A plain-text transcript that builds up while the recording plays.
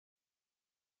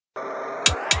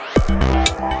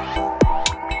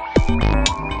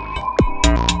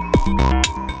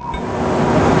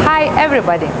Hi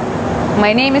everybody,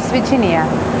 my name is Virginia.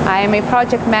 I am a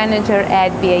project manager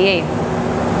at BAA.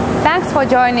 Thanks for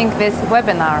joining this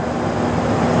webinar.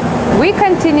 We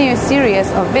continue a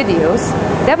series of videos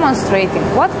demonstrating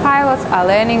what pilots are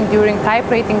learning during type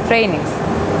rating trainings.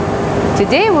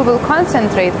 Today we will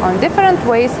concentrate on different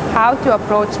ways how to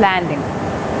approach landing.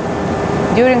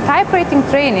 During type rating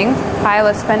training,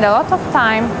 pilots spend a lot of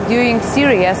time doing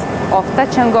series of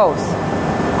touch and goes,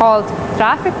 called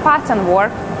traffic pattern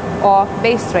work or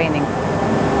base training.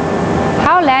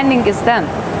 How landing is done?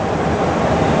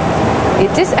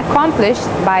 It is accomplished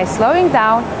by slowing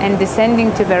down and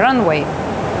descending to the runway.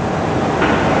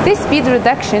 This speed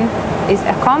reduction is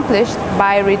accomplished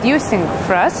by reducing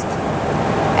thrust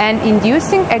and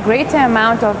inducing a greater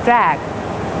amount of drag,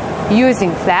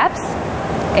 using flaps,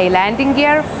 a landing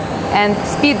gear, and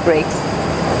speed brakes.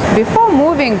 Before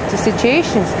moving to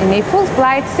situations in a full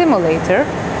flight simulator,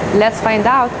 let's find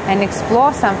out and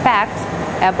explore some facts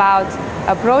about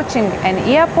approaching an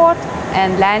airport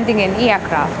and landing an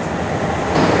aircraft.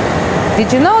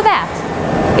 Did you know that?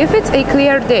 If it's a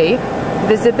clear day,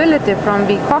 visibility from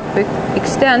the cockpit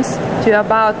extends to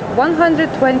about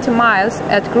 120 miles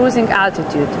at cruising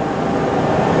altitude.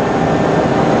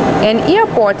 An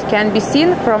airport can be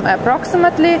seen from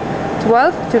approximately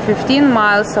 12 to 15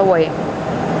 miles away.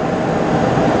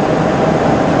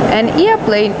 An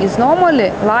airplane is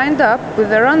normally lined up with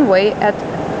the runway at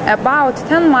about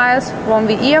 10 miles from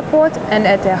the airport and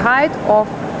at a height of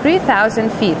 3,000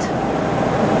 feet.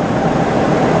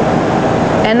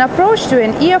 An approach to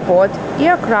an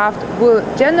aircraft will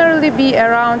generally be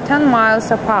around 10 miles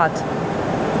apart.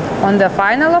 On the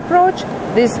final approach,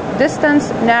 this distance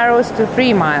narrows to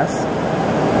 3 miles.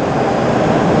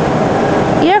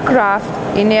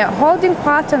 Aircraft in a holding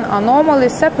pattern are normally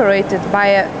separated by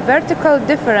a vertical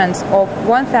difference of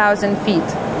 1,000 feet.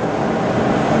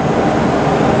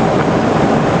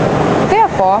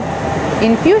 Therefore,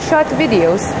 in few short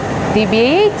videos, the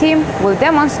BAA team will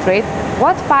demonstrate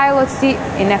what pilots see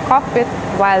in a cockpit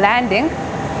while landing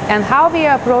and how they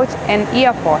approach an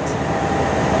airport.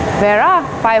 There are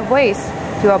 5 ways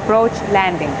to approach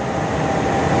landing.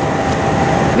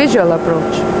 Visual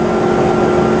approach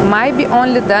might be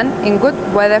only done in good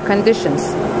weather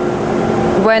conditions,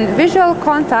 when visual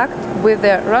contact with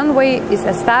the runway is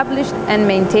established and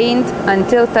maintained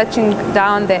until touching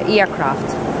down the aircraft.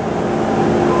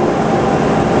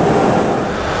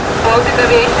 Baltic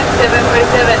Aviation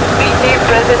 737, maintain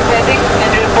present heading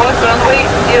and report runway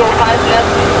 05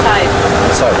 left inside.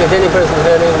 Maintaining present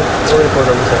heading, we'll report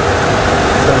on the side.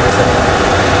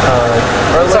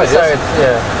 Runway side, yes.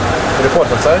 Yeah. Report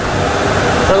on side?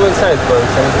 Runway side, for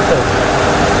 70%.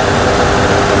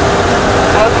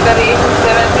 Baltic Aviation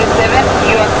 737,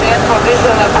 you are cleared for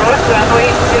visual approach, runway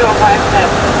 05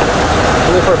 left.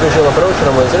 Only for visual approach,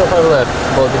 runway 05 left.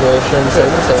 Baltic Aviation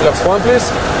 737. Flaps 1 please.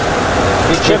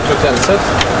 Speed check to 10 set.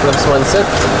 Flaps 1 set.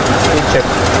 Speed check.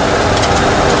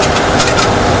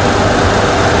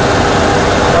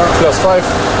 Flaps 5.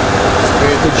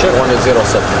 Speed check. 180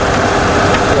 set.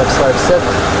 Flaps 5 set.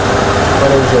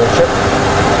 180 check.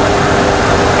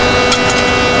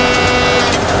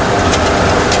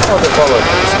 Autopilot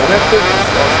disconnected.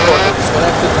 Autopilot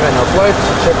disconnected. Manual flight.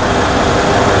 Check.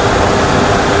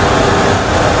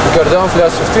 Gear down.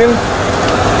 Flaps 15.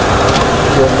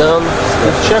 Gear down.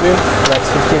 Speed check. Flaps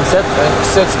 15 set. And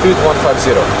set speed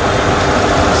 150.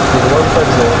 Speed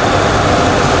 150.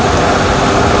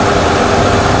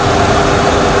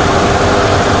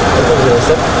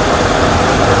 Set.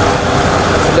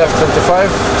 Left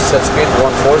 25, set speed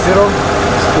 140.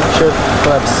 Speed check,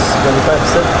 flaps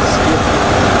 25 set, speed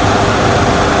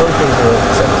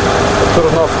 130 set.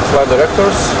 Turn off flight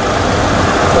directors.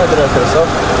 Flight directors off.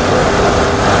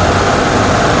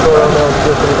 Go around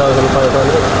altitude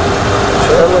 3,500.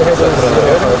 Runway heading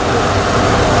 05.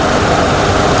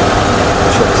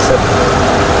 Check set.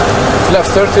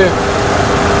 Left 30.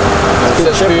 And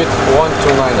set speed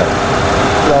 129.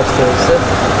 Flaps 30 set.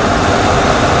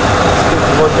 Speed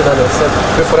 129 set.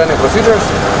 Before any procedures?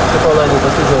 Before landing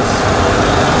procedures.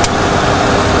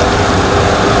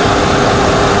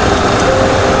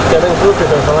 Cabin crew,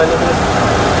 prepare for landing please.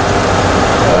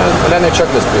 And landing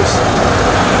checklist please.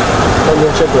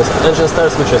 Landing checklist. Engine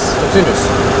start switches. Continuous.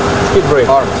 Speed brake.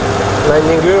 Armed.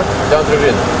 Landing gear. Downwind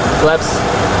green. Flaps.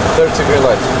 30 green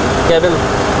light. Cabin.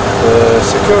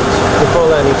 Secured. Before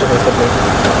landing checklist complete.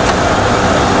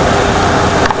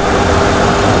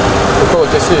 We call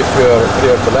it to see if we are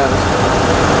clear to land.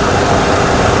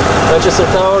 Manchester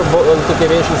Tower, Baltic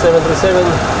Aviation 737,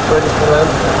 ready for land.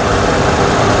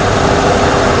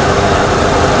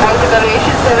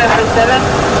 aviation 737,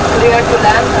 clear to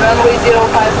land, runway 05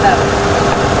 left.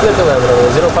 Clear to land, runway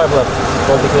 05 left.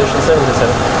 Baltic Nation 77.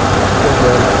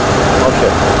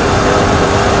 Okay.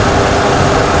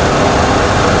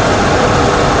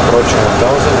 Approaching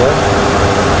 1000, yeah.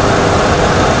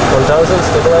 1000,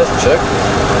 stabilized. Check.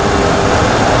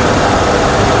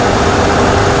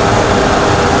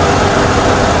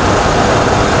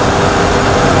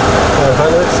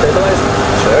 Stabilized.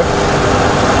 Check.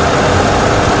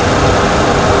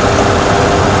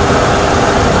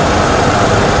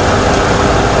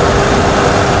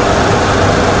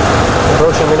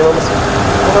 Approaching minimums.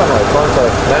 Alright,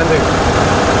 contact landing.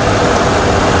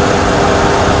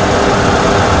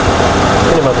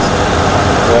 Minimums.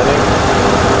 Landing.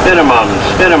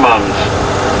 Minimums.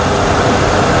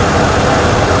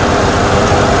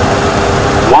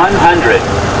 100.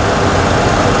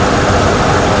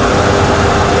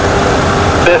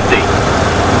 50.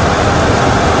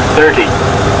 30.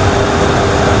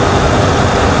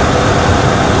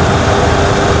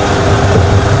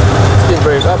 Speed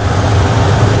brake up.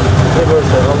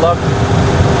 Reverse and unlock.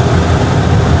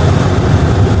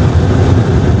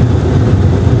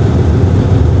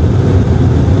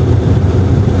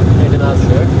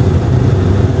 Check.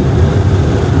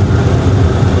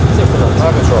 60 knots.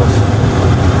 High controls.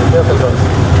 Air controls.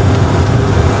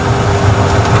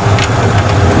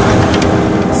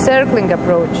 Circling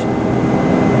approach.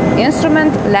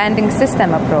 Instrument landing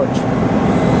system approach.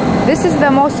 This is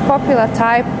the most popular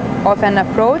type of an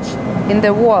approach in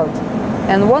the world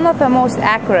and one of the most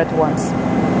accurate ones.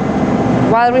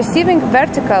 While receiving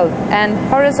vertical and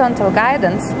horizontal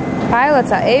guidance,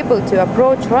 pilots are able to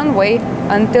approach runway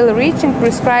until reaching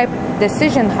prescribed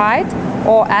decision height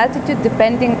or altitude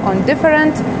depending on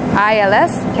different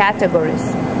ILS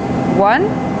categories: 1,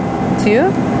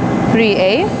 2,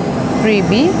 3A,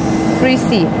 3B,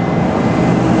 3C.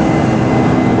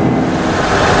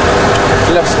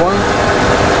 Flaps 1.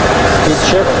 Speed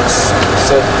check.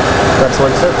 Set. That's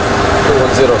 1 set.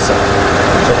 210 set.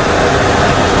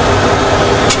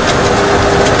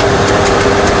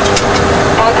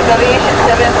 Baltic aviation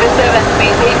 737,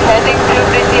 maintain heading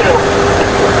 230.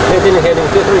 Maintain heading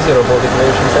 230, Baltic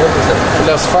Nation 7%.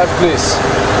 Flaps 5, please.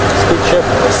 Speed check.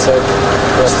 Set.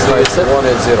 That's Flight 3 set.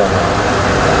 180 now.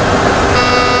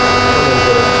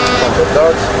 Contact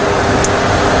out.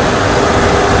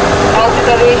 Baltic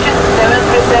aviation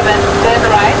 737, turn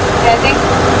right, heading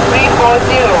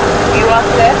 340. You are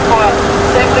set for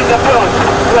circling approach.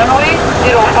 Runway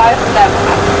 05 left.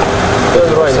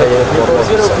 Turn right, heading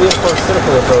 340, clear for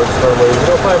circle approach, runway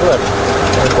 05 left.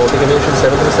 And Baltic Aviation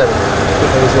 737.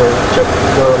 230, check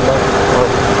your lock on.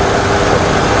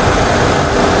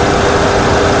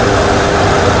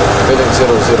 Heading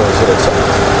 000 set.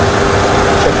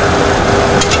 Check.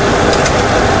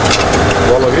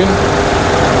 Wall of green.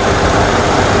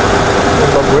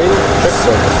 Lock green, check.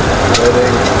 Set.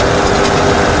 Heading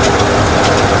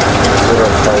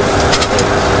 058.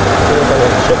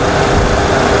 Check.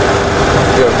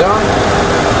 Gear down.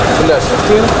 Flaps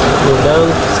 15. Move down,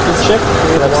 speed check.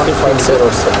 That's 15 set.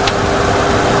 150 set.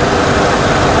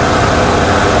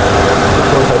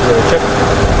 150, check.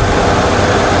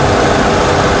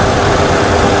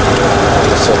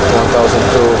 Set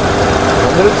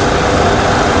 1200.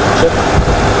 Check.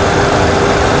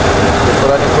 Before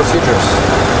running procedures.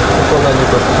 Before landing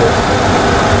procedures.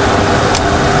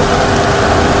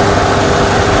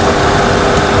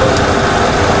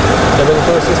 Cabin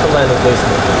crew system line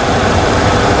placement.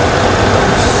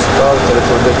 Start a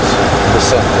little bit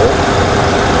descent.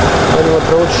 Final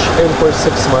approach, aim for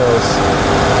 6 miles.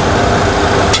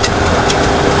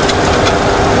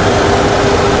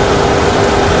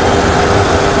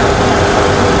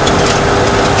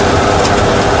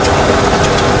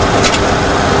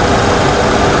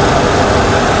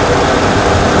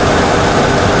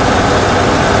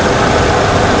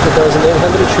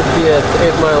 Should be at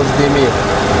 8 miles DME.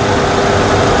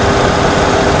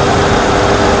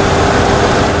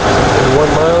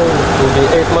 1 mile will be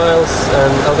 8 miles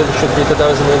and altitude should be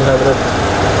 2,800.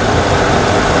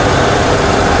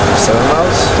 7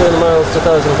 miles. 7 miles,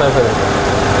 2,500.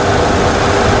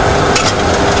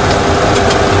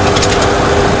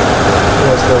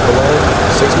 Let's go for line.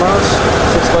 6 miles.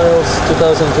 6 miles,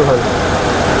 2,200.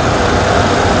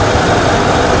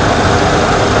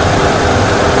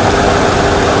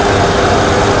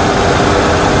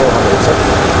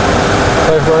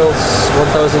 5 miles,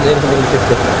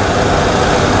 1,850.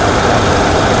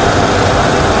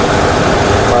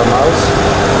 5 miles.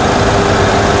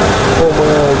 4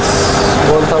 miles,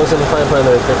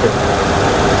 1,550.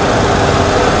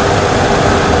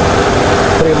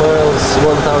 3 miles,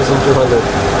 1,200.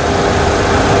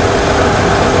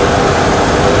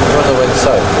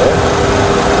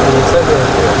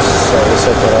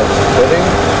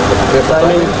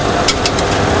 Timing.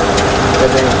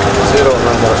 Heading 0,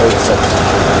 number 8 set.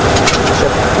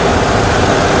 Check.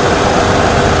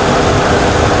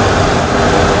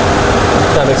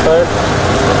 Time expired.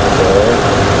 Okay.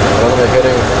 Runway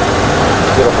heading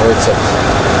 0 for 8 set.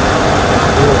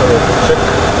 Check.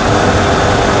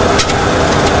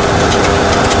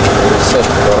 Set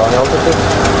the run altitude.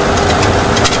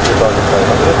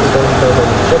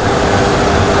 2500. Check.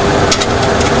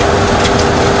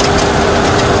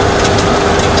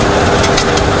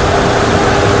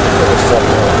 Start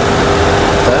now.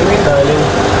 Timing. Timing.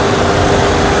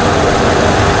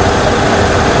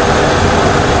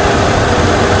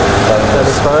 Time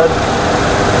expired.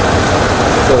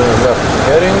 Turning left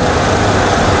heading.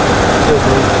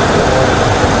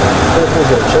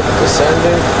 Check.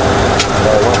 Descending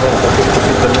by 150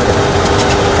 feet per minute.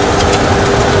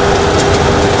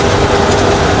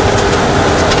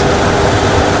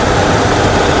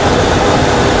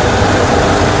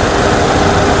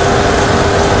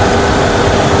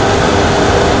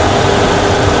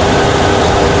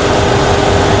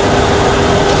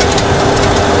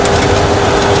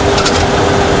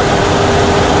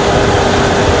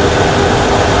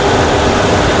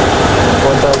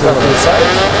 Inside.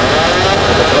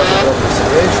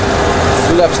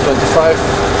 Flaps 25.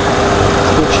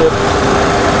 Speed shift.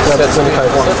 Set speed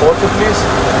 140, please.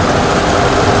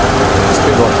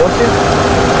 Speed 140.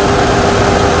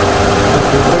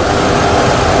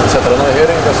 Set runway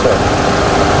heading as well.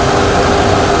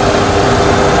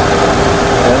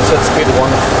 And set speed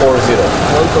 140.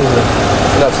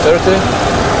 Flaps 30.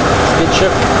 Speed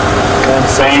shift. And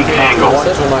set Bank speed angle.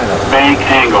 129. Bank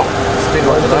angle. Speed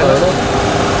 129.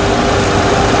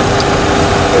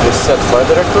 It is set flight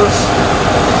directors.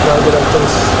 Flight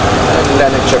directors. And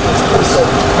landing checklist, please.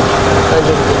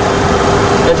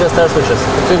 Engine start switches.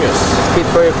 Continuous. Speed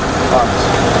brake. Armed.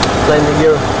 Landing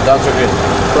gear. Down to green.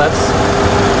 Flaps.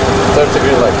 30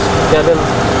 green light. Cabin.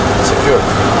 Secured.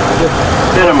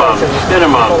 Minimum.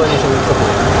 Minimum. All engine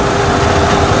support.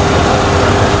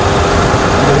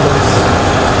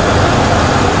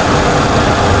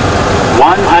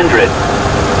 100.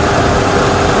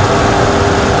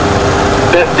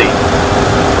 50.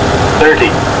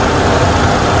 30.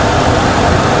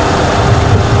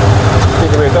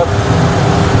 Speed brake up.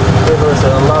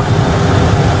 Reverser unlock.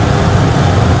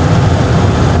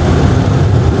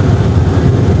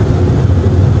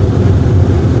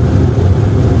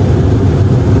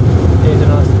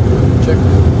 Engine on. Check.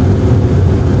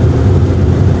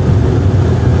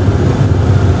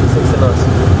 60 knots.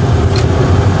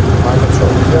 High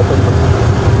control.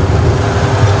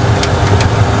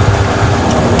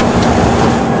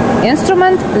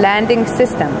 Instrument landing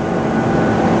system.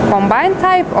 Combined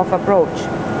type of approach.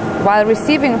 While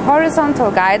receiving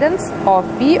horizontal guidance of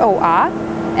VOR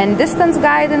and distance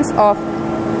guidance of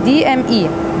DME,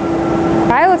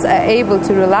 pilots are able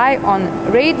to rely on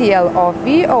radial of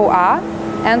VOR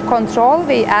and control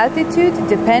the altitude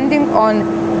depending on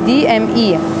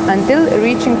DME until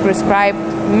reaching prescribed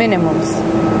minimums.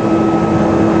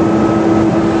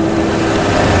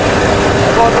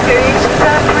 Baltic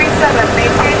 737,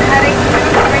 maintain heading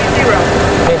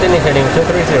 230. Maintaining heading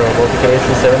 230, Baltic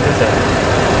Aviation 737.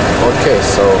 Okay,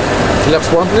 so flaps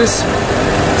 1, please.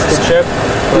 Speed check.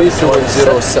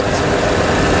 320 set.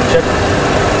 Check.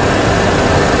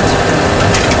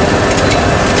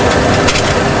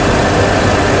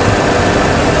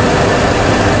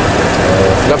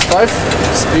 Flaps 5.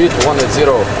 Speed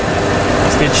 180.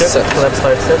 Speed check. Set. Flaps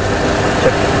 5 set.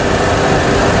 Check.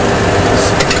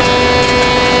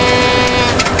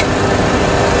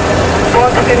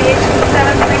 Baltic Aviation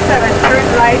 737, turn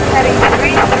right heading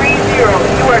 330. You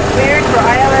are cleared for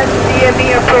ILS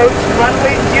DME approach,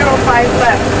 runway 05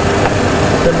 left.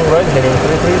 Turning right heading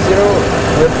 330.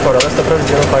 Good for LS approach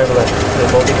 05 left. The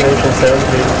Baltic Aviation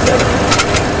 737.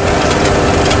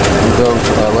 Down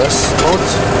to LS mode.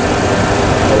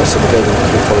 LS indicating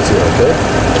 340, okay.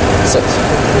 Set.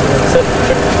 Set.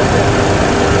 Check.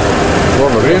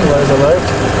 Warm green. Lies alive.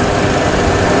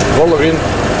 Warm green.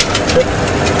 Check.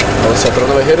 Set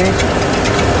runway heading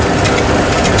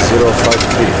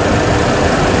 053.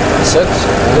 Set.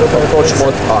 And approach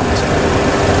mode armed.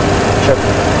 Check.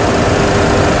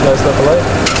 Lies not alive.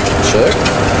 Check.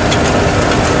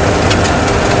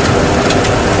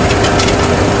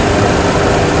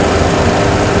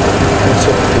 So,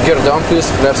 gear down please,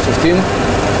 flaps 15.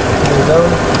 Gear down.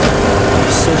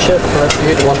 Speed check. Flaps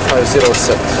 8150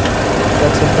 set.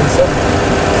 Flaps 15 set.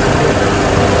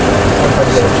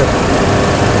 150 check.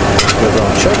 Gear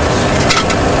down checked.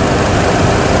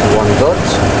 1 dot.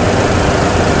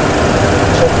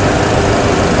 Check.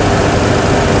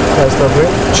 Lies not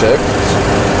green. Checked.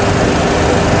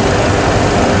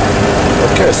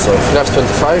 Okay, so flaps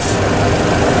 25.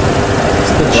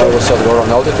 Level set go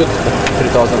around altitude,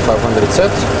 3500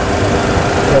 set.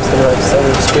 Left and right 7.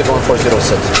 Speed 140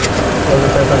 set.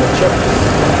 1500 check.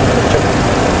 Check.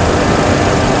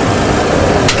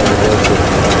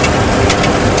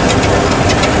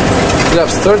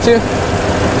 Flaps 30.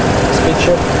 Speed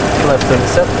check. Left 30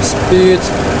 set. Speed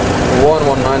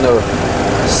 119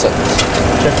 set.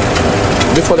 Check.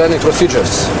 Before landing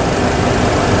procedures.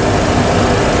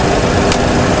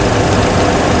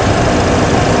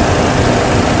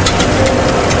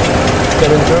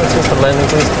 Cabin clearances for landing,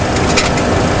 please.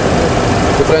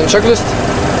 Before landing checklist.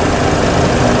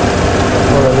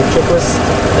 Well, landing checklist.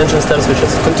 Engine start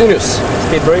switches. Continuous.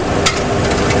 Speed brake.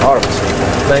 Armed.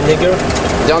 Landing gear.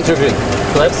 Down to green.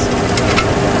 Flaps.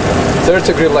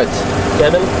 30 green light.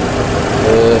 Cabin.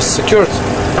 Secured.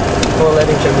 Well,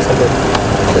 landing checklist complete.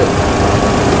 Okay.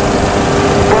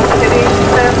 Destination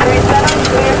 737,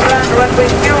 clear to land runway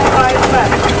 05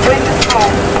 left. Wind is small.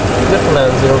 Clear to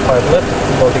land 05 left.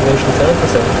 Baltic Nation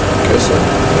 737. Okay, so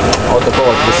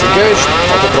autopilot disengaged,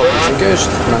 autopilot disengaged,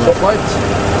 manual flight.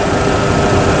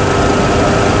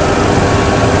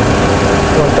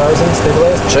 1000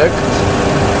 stabilized. Checked.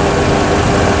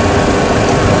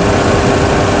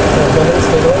 500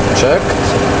 stabilized. Checked.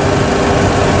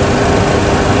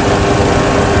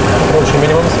 Approaching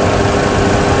minimums.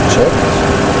 Checked.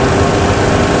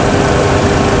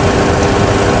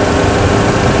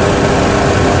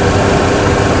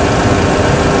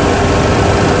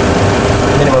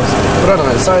 Minimums. Right on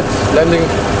side, landing.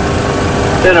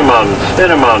 Minimums,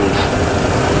 minimums.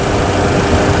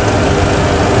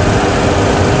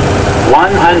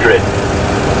 100.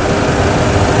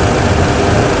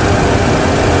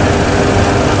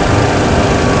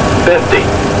 50.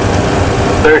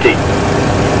 30.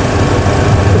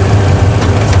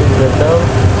 Speed brake down.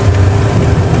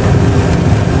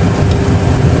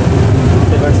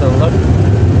 Reverse unlock.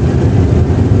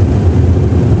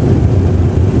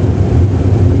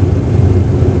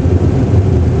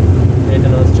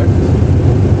 Maintenance check.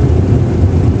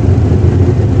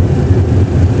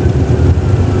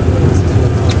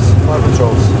 Power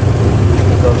controls.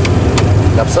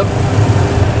 Laps up.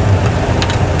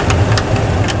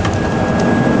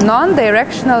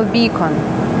 Non-directional beacon.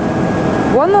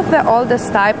 One of the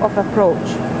oldest type of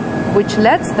approach, which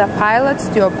lets the pilots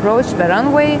to approach the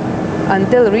runway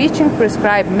until reaching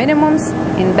prescribed minimums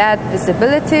in bad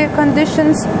visibility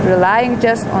conditions, relying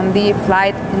just on the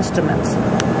flight instruments.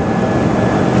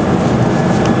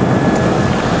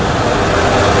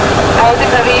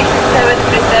 Baltic Aviation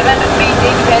 737,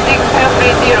 meeting heading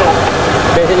 230.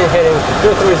 Maintaining heading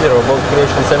 230, Baltic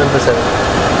Aviation 737.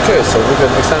 Okay, so we can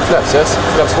extend flaps, yes?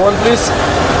 Flaps 1, please.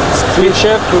 Speed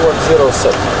check. 210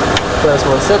 set. Flaps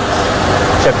 1 set.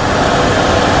 Check.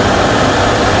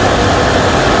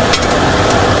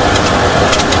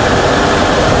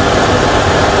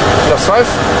 Flaps 5.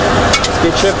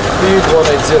 Speed check. Speed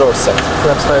 180 set.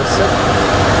 Flaps 5 set.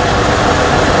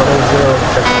 180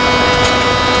 check.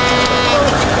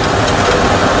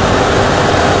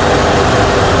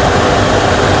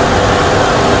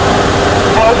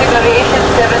 Baltic Aviation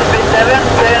 737,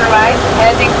 turn right,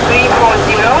 heading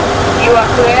 340. You are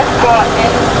cleared for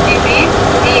NDB,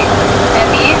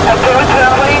 DME, approach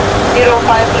runway 05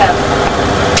 left.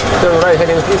 Turn right,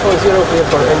 heading 340, clear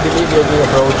for NDB, DME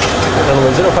approach,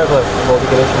 runway 05 left. Baltic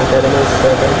Aviation Academy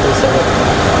 737.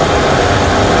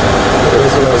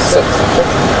 0 set. Check.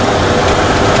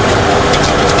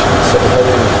 So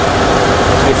heading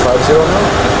 350 now.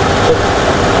 Check.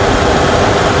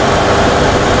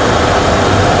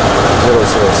 0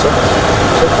 set.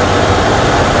 Check.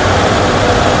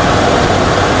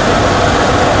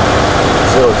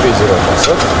 030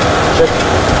 set. Check.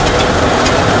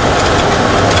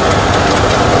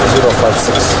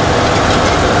 056.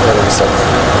 Heading set.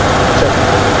 Check.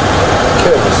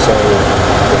 Okay, so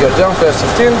we get down flaps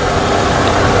 15.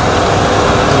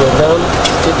 Go down.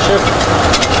 Speed check.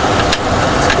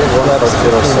 Speed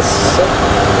 150 set. Set.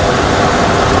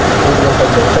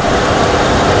 150 check.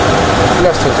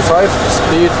 Flaps 25.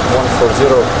 Speed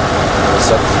 140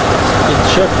 set. Speed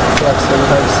check. Flaps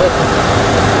 25 set.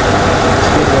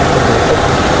 Speed 150 check.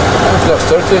 And flaps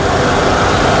 30.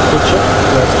 Speed check.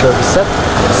 Flaps 30 set.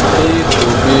 Speed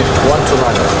will be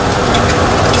 129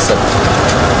 set.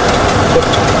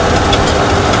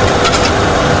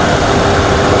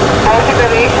 Baltic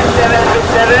Aviation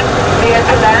 737, clear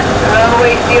to land,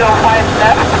 runway 05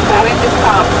 left, the wind is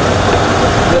calm.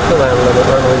 Clear to land,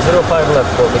 runway 05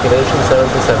 left, Baltic Aviation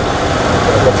 737.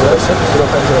 Flaps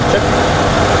 050 check.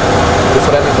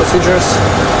 Before landing procedures.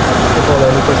 Before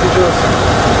landing procedures.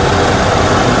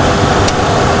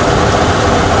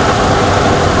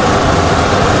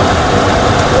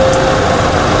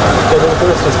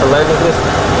 Second landing list.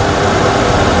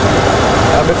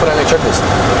 Before landing checklist.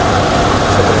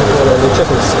 Before landing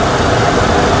checklist.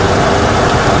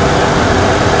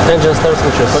 Engine start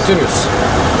switches. Continuous.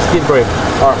 Speed brake.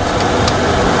 Armed.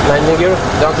 Landing gear.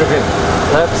 Down to green.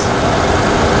 Flaps.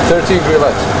 13 green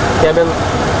light. Cabin.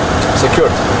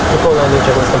 Secured. Before landing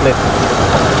checklist complete.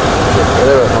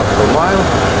 Level nautical mile.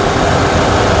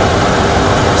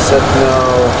 Set now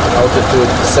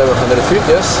altitude 700 feet,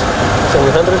 yes.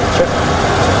 700, check.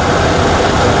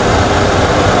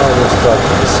 And we start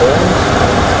to descend.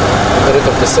 The rate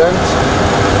of descent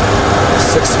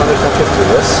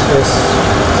 650, yes. Yes.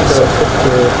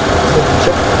 650,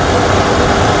 check.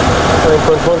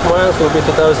 9.1 miles will be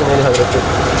 2,800 feet.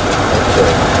 Okay.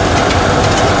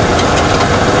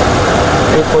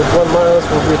 8.1 miles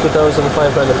will be 2,500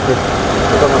 feet.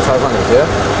 2,500, yeah?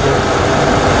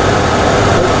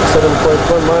 7.1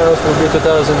 miles will be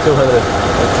 2,200.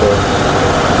 Okay.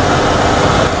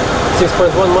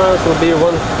 6.1 miles will be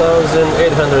 1,850.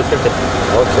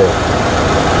 Okay.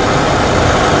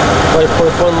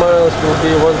 5.1 miles will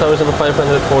be 1,540.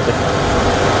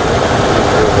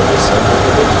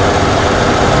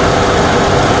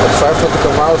 At 5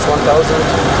 nautical miles, 1,000.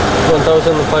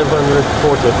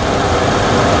 1,540.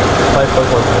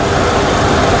 5.1.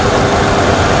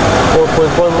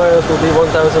 4.1 miles will be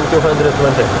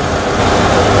 1,220.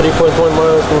 3.1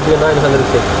 miles will be 900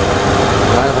 feet.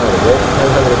 900, yeah?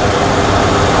 900.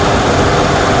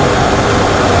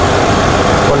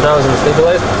 1,000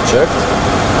 stabilized. Checked.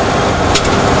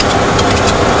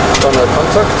 Tunnel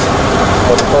contact.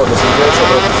 Protocol disengage,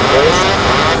 abort disengage.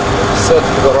 Set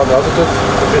to the runway altitude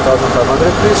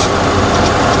 3,500, please.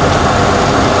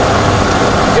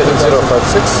 Heading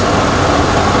 056.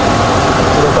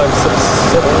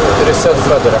 0.57. Reset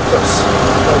flight directors.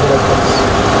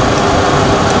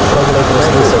 Flight directors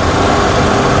reset.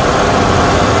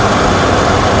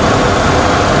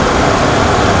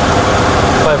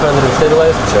 500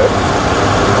 stabilized. Check.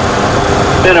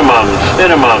 Minimums,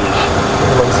 minimums.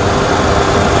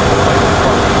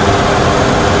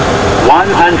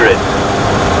 100.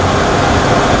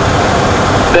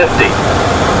 50.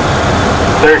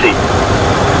 30.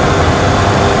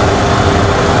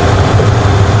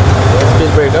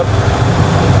 Speed brake up.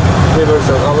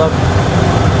 Reversal unlock.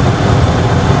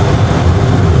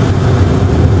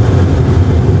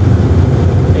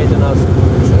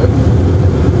 Check.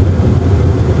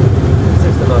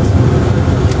 60 knots.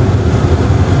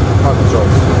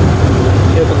 Controls.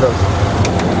 Here controls.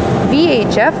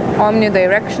 VHF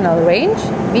Omnidirectional Range,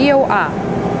 VOR.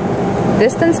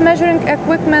 Distance Measuring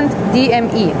Equipment,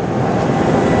 DME.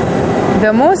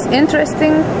 The most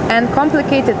interesting and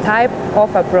complicated type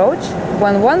of approach,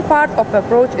 when one part of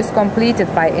approach is completed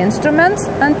by instruments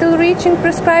until reaching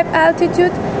prescribed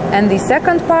altitude, and the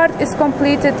second part is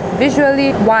completed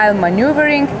visually while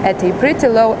maneuvering at a pretty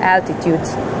low altitude.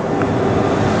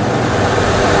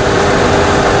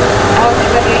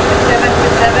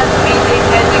 Maintaining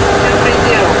heading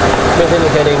 230.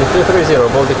 Maintaining heading 230,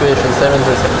 Baltic Aviation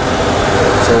 737.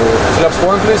 So, flaps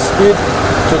 1 please, speed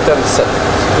 210 set.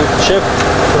 Speed check,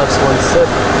 flaps 1 set,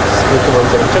 speed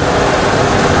 210 check.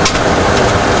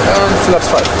 And flaps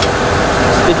 5.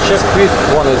 Speed check, Speed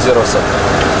 180 set.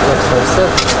 flaps 1 set.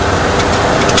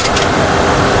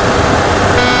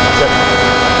 Check.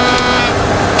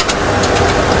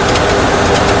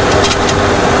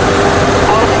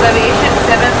 Baltic Aviation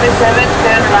 737,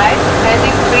 turn right,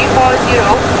 heading 340. You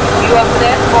are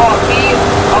cleared for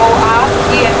VOR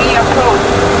DME approach.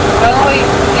 Runway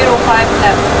 05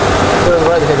 left. Turn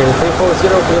right heading 340,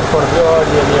 clear for VOR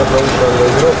DME approach runway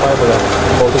 05 left.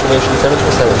 Baltic Aviation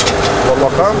 737. One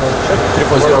more arm. Check.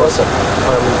 340 set.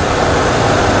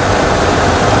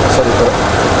 Sorry, correct.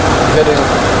 Heading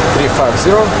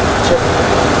 350. Check.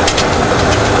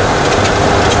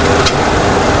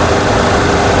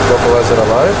 Localizer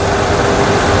alive.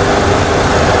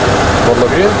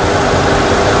 Model green.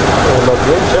 Log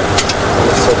green, check.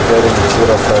 Let's set heading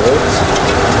 058.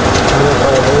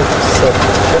 058, set,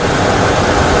 check.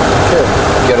 Okay.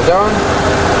 Gear down.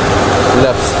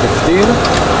 Flaps 15.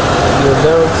 Gear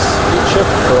down, speed check,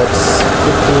 flaps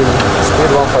 15.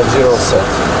 Speed 150 set.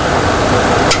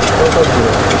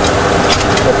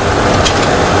 150. Check.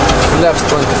 Flaps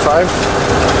 25.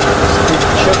 Speed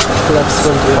check, flaps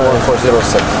Speed 25. 140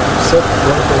 set. Set,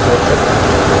 140, check.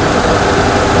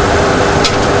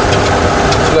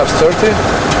 Flaps 30.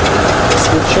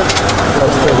 Speed check,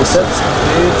 flaps 20 set.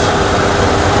 Speed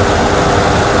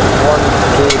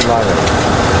 129.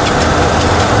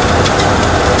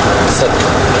 Set.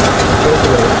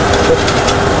 Check.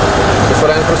 Before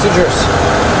any procedures.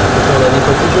 Before any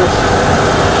procedures.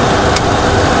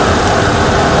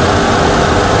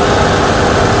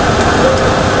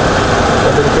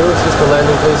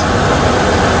 landing, please.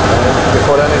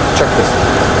 Before landing, checklist.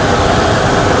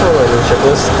 Before landing,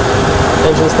 checklist.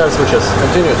 Engine start switches.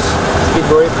 Continuous. Speed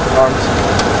brake. Armed.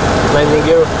 Landing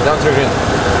gear. Down 3 green.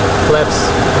 Flaps.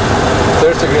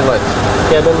 30 green light.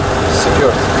 Cabin.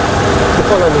 Secured.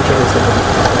 Before landing,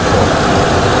 checklist.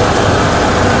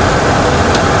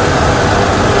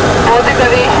 Baltic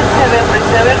Aviation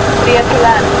 737, clear to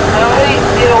land. Runway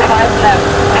 05 left.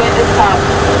 Wind is calm.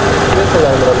 Clear to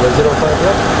land, runway 05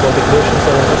 left. Baltic Aviation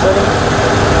 737.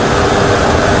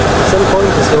 Send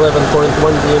point is 11.1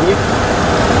 DME.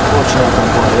 Watch out on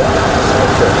board, yeah?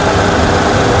 Okay.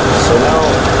 So now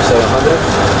 700.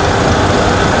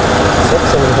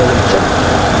 700 check.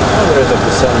 And the rate of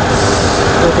descent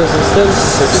Focus distance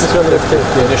 650.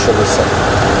 the initial descent.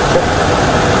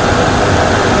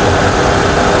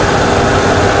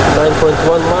 9.1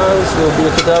 miles will be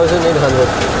 2,800.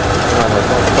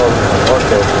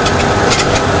 Okay.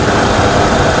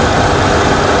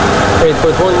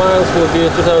 8.1 miles will be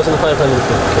 2,500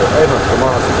 feet. Okay. 800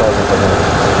 miles, 2,500.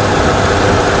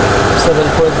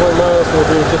 7.1 miles will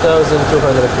be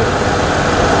 2,200 feet.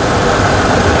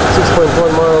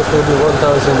 6.1 miles will be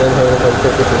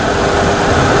 1,950 feet.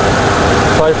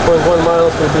 5.1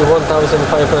 miles will be 1,550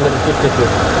 feet.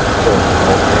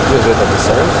 Increase rate of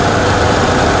descent.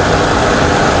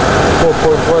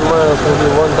 4.1 miles will be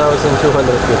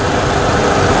 1,200 feet.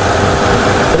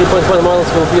 3.1 miles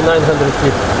will be 900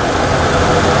 feet.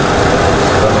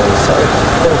 Runway inside.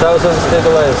 10,000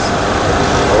 stabilize.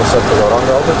 All set to the wrong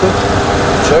altitude.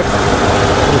 Check.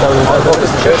 3,500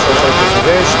 check.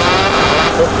 Disengaged.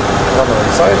 Runway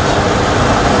inside.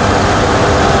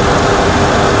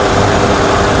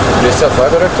 Reset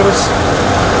flight directors.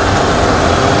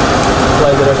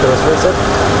 Flight director is reset.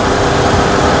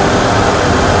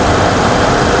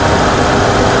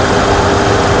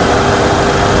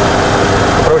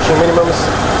 Approaching minimums.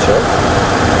 Check.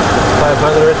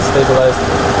 500 stabilized.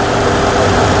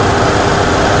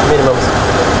 Minimums.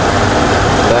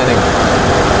 Landing.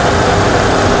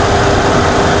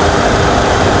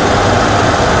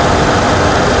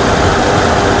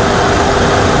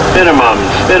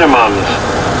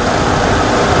 Minimums.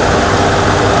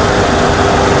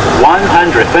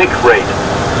 100, think rate.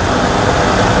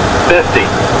 50,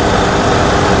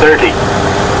 30,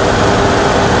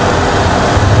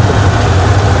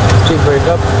 Speed brake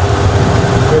up.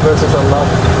 Reverse is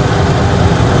unlocked.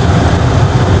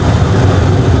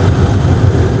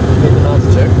 80 knots.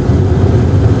 Check.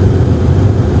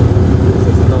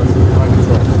 60 knots.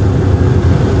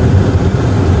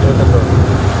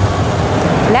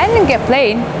 Landing a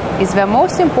plane is the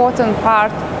most important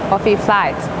part of a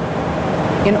flight.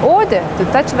 In order to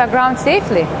touch the ground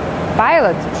safely,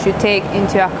 pilot should take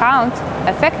into account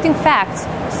affecting facts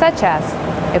such as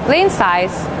a plane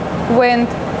size, wind,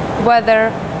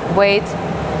 weather, weight,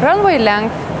 runway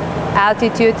length,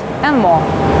 altitude, and more.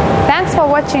 Thanks for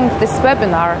watching this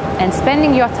webinar and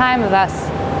spending your time with us.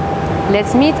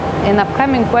 Let's meet in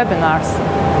upcoming webinars.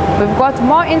 We've got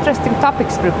more interesting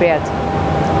topics prepared.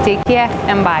 Take care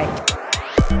and bye.